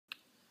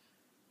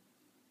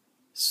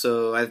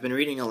So I've been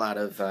reading a lot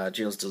of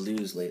Gilles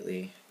Deleuze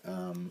lately.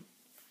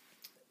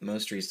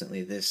 Most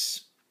recently,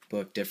 this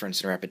book,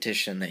 Difference and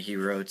Repetition, that he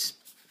wrote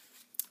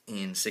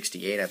in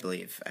 '68, I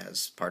believe,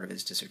 as part of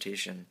his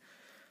dissertation.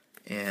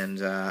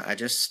 And I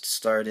just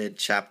started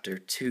chapter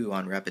 2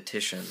 on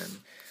repetition. And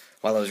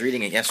while I was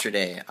reading it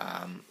yesterday,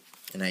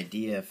 an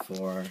idea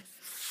for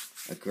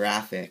a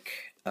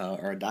graphic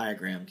or a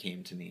diagram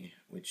came to me,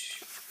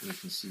 which you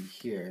can see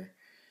here.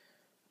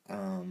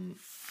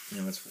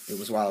 It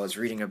was while I was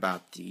reading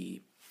about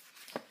the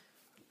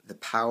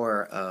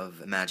power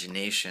of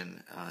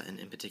imagination, and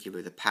in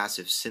particular the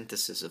passive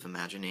synthesis of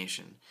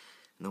imagination,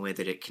 and the way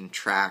that it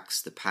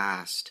contracts the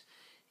past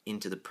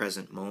into the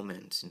present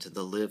moment, into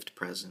the lived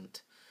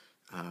present,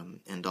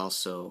 and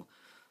also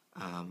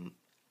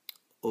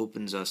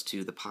opens us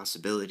to the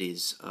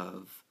possibilities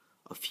of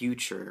a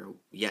future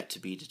yet to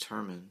be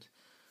determined.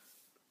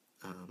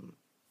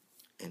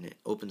 And it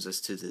opens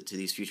us to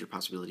these future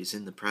possibilities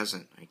in the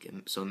present.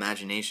 So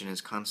imagination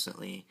is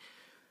constantly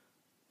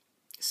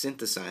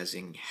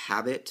synthesizing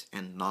habit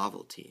and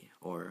novelty,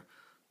 or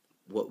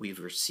what we've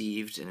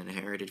received and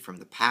inherited from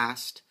the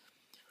past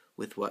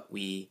with what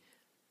we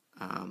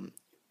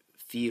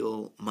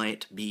feel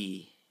might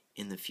be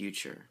in the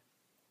future,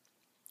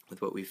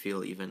 with what we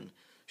feel even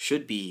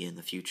should be in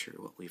the future,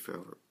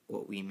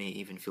 what we may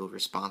even feel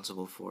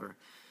responsible for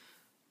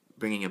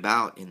bringing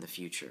about in the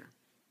future.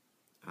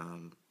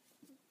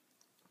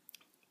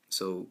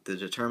 So the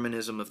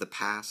determinism of the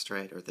past,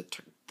 right, or the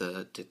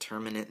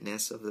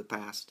determinateness of the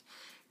past,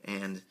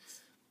 and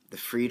the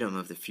freedom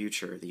of the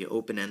future, the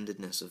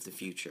open-endedness of the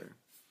future,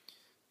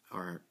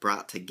 are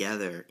brought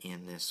together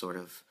in this sort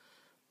of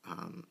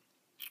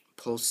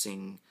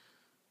pulsing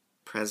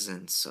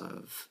presence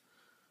of,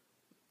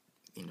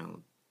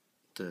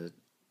 the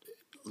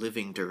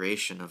living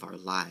duration of our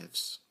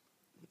lives,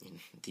 in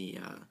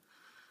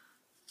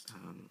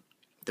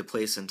the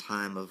place and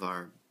time of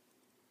our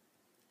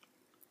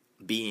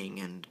being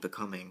and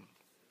becoming.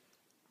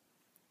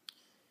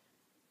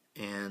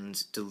 And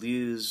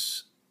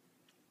Deleuze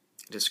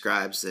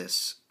describes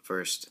this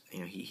first.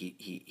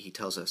 He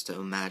tells us to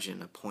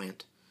imagine a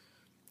point,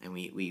 and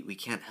we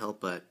can't help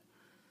but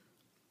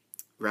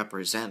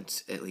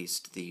represent at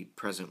least the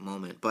present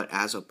moment, but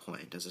as a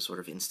point, as a sort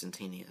of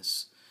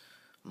instantaneous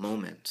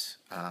moment,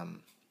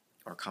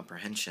 or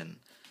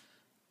comprehension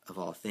of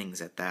all things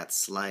at that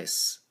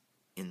slice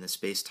in the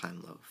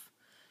space-time loaf.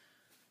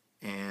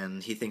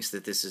 And he thinks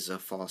that this is a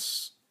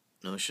false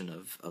notion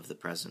of the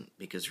present,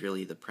 because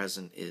really the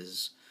present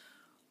is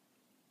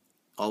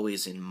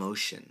always in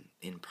motion,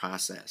 in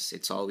process.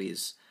 It's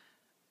always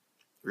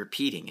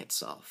repeating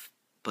itself,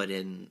 but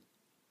in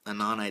a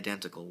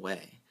non-identical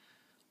way.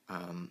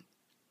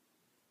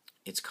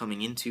 It's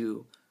coming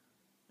into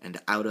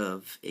and out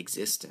of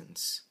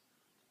existence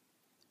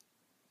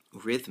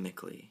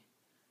rhythmically,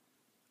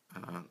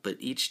 but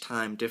each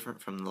time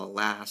different from the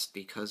last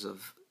because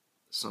of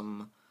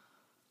some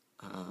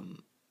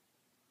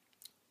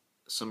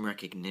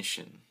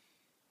recognition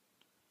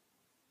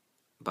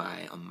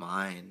by a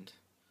mind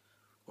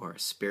or a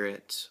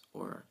spirit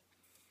or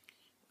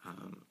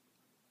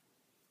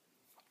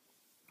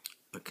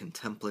a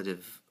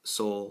contemplative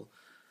soul.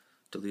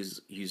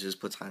 Deleuze uses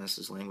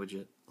Plotinus's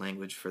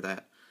language for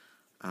that.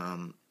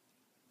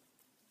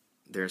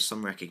 There's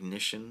some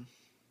recognition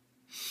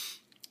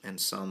and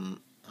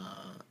some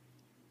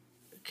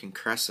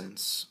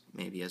concrescence,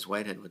 maybe as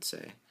Whitehead would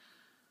say,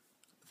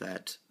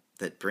 that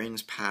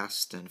brings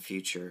past and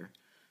future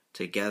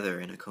together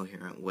in a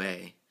coherent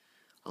way,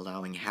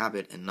 allowing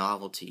habit and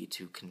novelty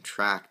to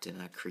contract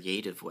in a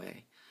creative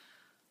way.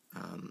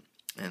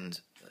 And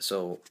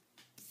so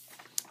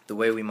the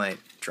way we might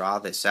draw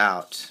this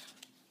out,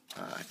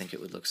 I think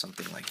it would look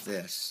something like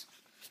this.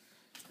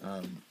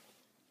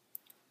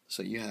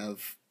 So you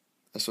have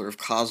a sort of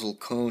causal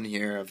cone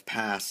here of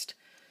past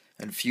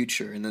and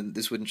future, and then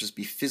this wouldn't just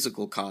be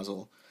physical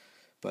causal,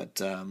 but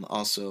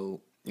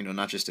also,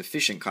 not just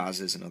efficient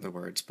causes, in other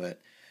words, but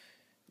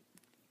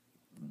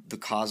the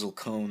causal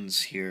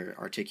cones here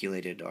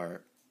articulated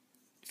are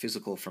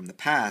physical from the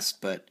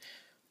past, but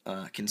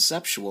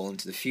conceptual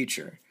into the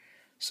future.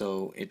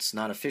 So it's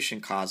not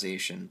efficient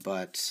causation,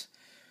 but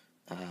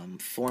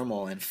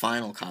formal and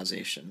final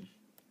causation.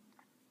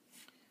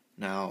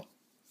 Now,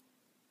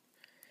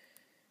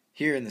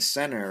 here in the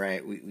center,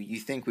 right, you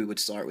think we would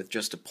start with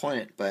just a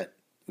point, but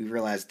we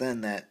realize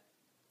then that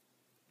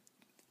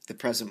the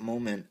present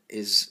moment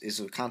is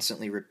a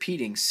constantly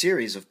repeating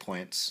series of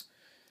points,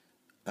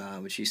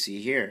 which you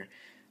see here.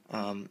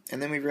 And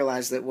then we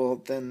realize that, well,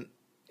 then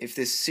if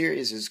this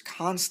series is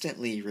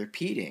constantly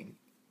repeating,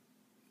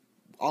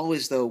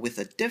 always though with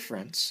a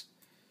difference,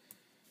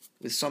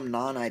 with some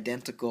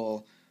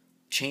non-identical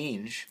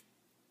change,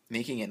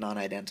 making it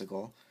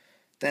non-identical,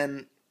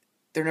 then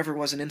there never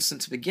was an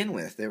instant to begin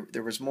with.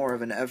 There was more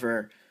of an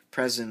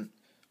ever-present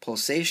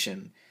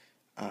pulsation,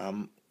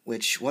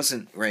 which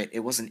wasn't, right,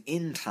 it wasn't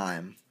in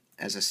time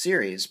as a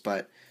series,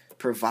 but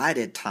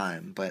provided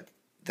time, but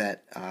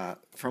that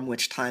from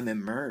which time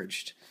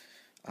emerged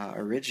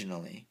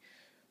originally.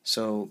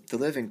 So the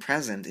living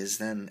present is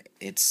then,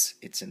 it's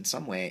in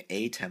some way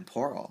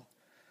atemporal,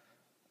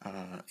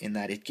 in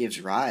that it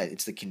gives rise,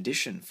 it's the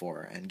condition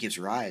for and gives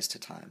rise to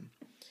time.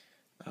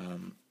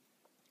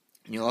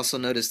 You'll also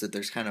notice that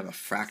there's kind of a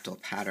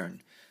fractal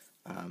pattern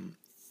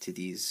to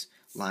these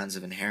lines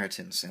of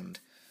inheritance and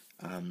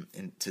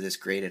to this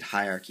graded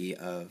hierarchy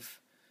of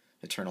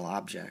eternal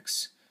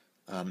objects.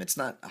 It's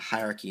not a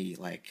hierarchy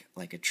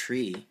like a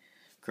tree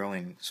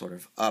growing sort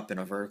of up in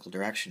a vertical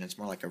direction. It's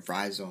more like a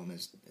rhizome,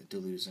 as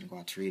Deleuze and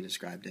Guattari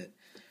described it.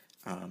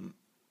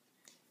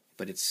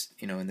 But it's,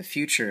 in the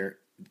future,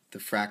 the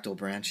fractal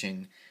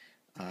branching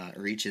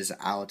reaches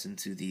out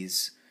into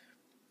these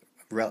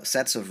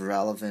sets of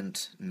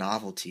relevant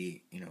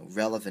novelty,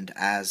 relevant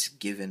as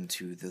given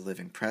to the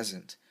living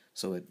present.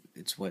 So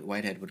it's what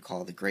Whitehead would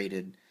call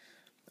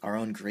our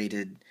own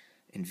graded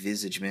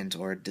envisagement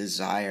or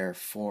desire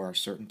for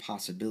certain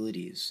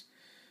possibilities,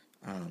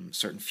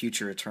 certain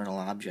future eternal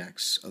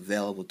objects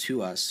available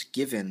to us,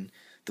 given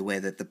the way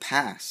that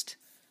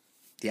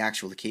the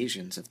actual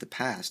occasions of the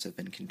past have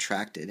been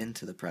contracted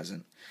into the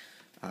present,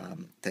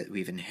 that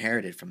we've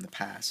inherited from the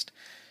past.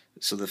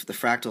 So the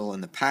fractal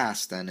in the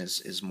past then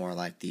is more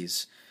like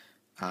these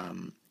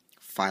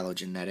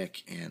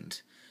phylogenetic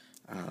and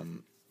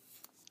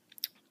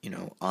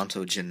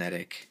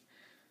ontogenetic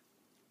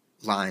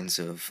lines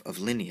of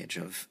lineage,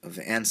 of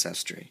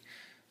ancestry.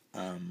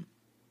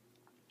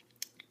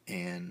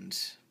 And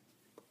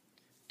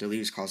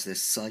Deleuze calls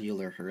this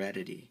cellular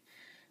heredity.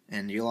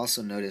 And you'll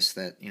also notice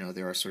that,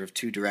 there are sort of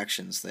two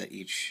directions that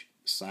each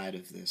side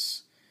of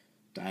this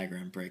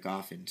diagram break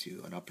off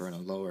into, an upper and a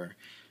lower.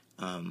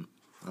 On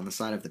the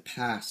side of the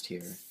past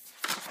here,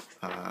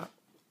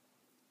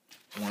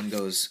 one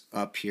goes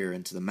up here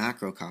into the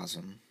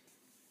macrocosm,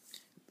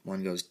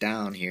 one goes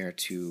down here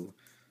to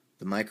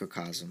the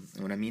microcosm.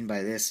 And what I mean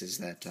by this is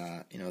that,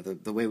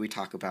 the way we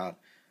talk about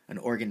an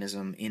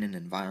organism in an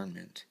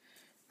environment,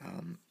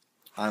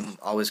 I'm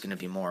always going to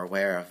be more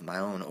aware of my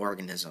own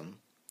organism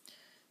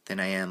than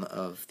I am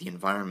of the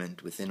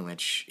environment within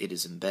which it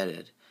is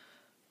embedded.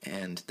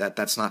 And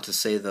that's not to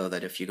say, though,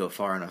 that if you go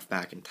far enough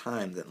back in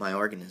time, that my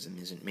organism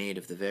isn't made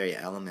of the very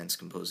elements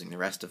composing the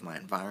rest of my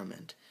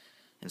environment.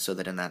 And so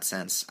that in that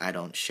sense, I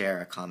don't share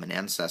a common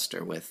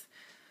ancestor with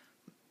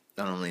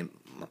not only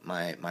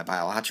my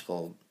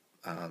biological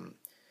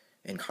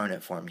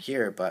incarnate form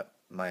here, but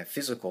my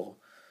physical,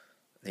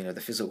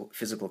 the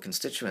physical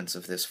constituents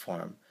of this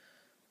form,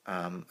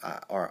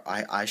 or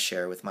I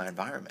share with my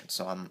environment.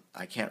 So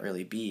I can't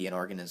really be an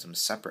organism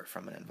separate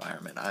from an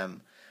environment.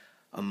 I'm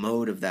a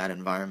mode of that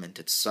environment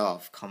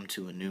itself, come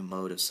to a new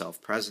mode of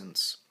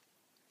self-presence.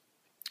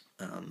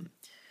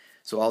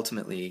 So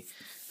ultimately,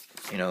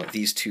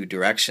 these two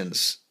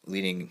directions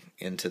leading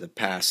into the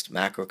past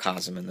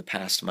macrocosm and the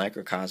past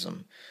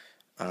microcosm,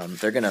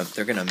 they're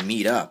gonna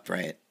meet up,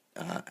 right,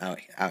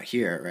 out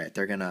here, right?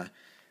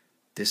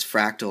 This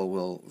fractal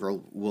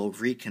will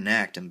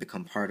reconnect and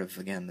become part of,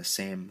 again, the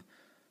same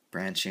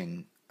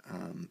branching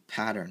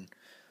pattern.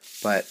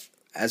 But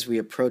as we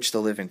approach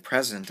the living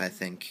present, I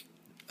think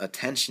a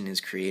tension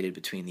is created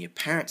between the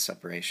apparent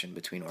separation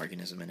between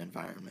organism and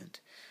environment.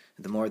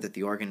 The more that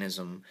the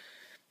organism,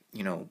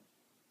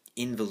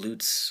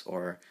 involutes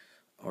or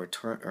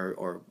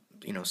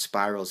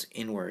spirals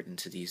inward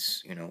into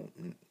these,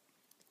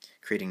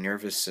 creating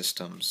nervous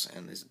systems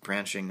and these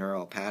branching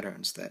neural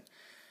patterns that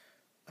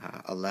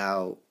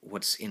allow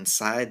what's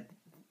inside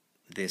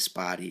this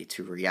body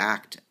to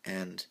react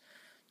and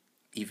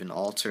even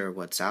alter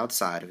what's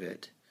outside of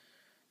it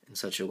in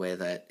such a way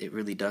that it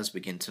really does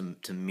begin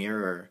to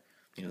mirror,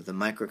 the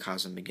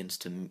microcosm begins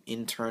to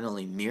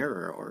internally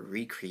mirror or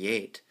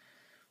recreate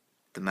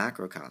the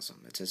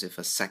macrocosm. It's as if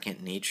a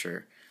second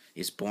nature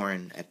is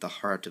born at the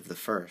heart of the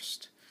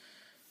first.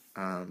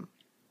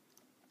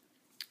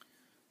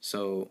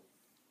 So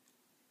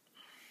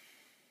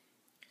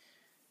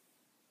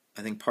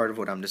I think part of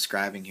what I'm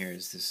describing here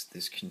is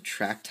this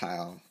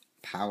contractile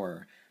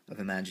power of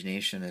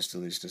imagination, as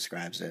Deleuze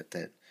describes it,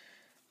 that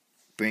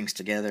brings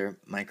together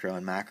micro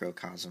and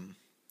macrocosm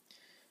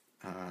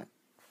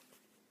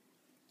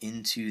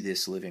into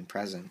this living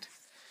present.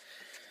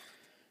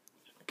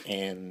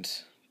 And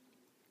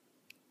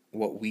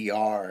what we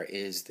are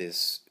is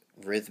this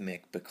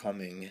rhythmic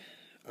becoming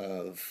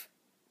of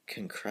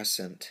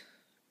concrescent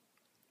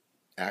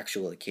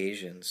actual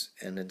occasions,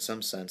 and in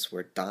some sense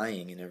we're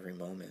dying in every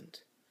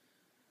moment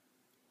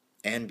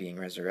and being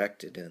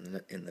resurrected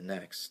in the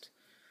next,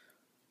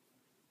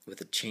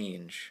 with a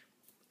change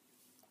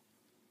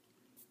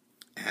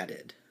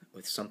added,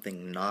 with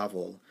something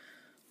novel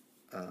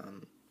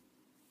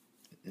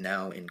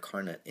now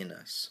incarnate in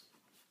us.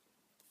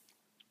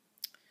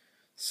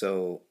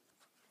 So,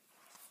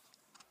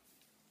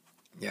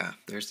 yeah,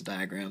 there's the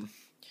diagram.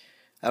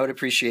 I would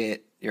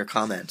appreciate your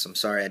comments. I'm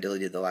sorry I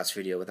deleted the last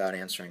video without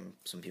answering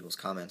some people's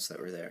comments that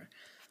were there.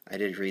 I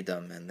did read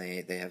them, and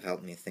they have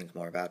helped me think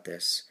more about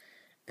this,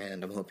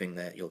 and I'm hoping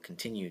that you'll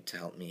continue to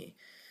help me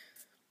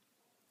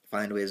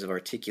find ways of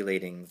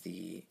articulating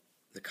the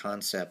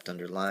concept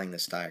underlying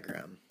this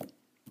diagram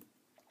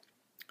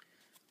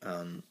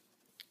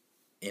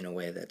in a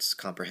way that's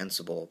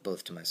comprehensible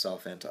both to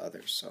myself and to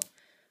others. So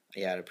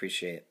yeah, I'd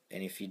appreciate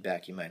any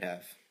feedback you might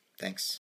have. Thanks.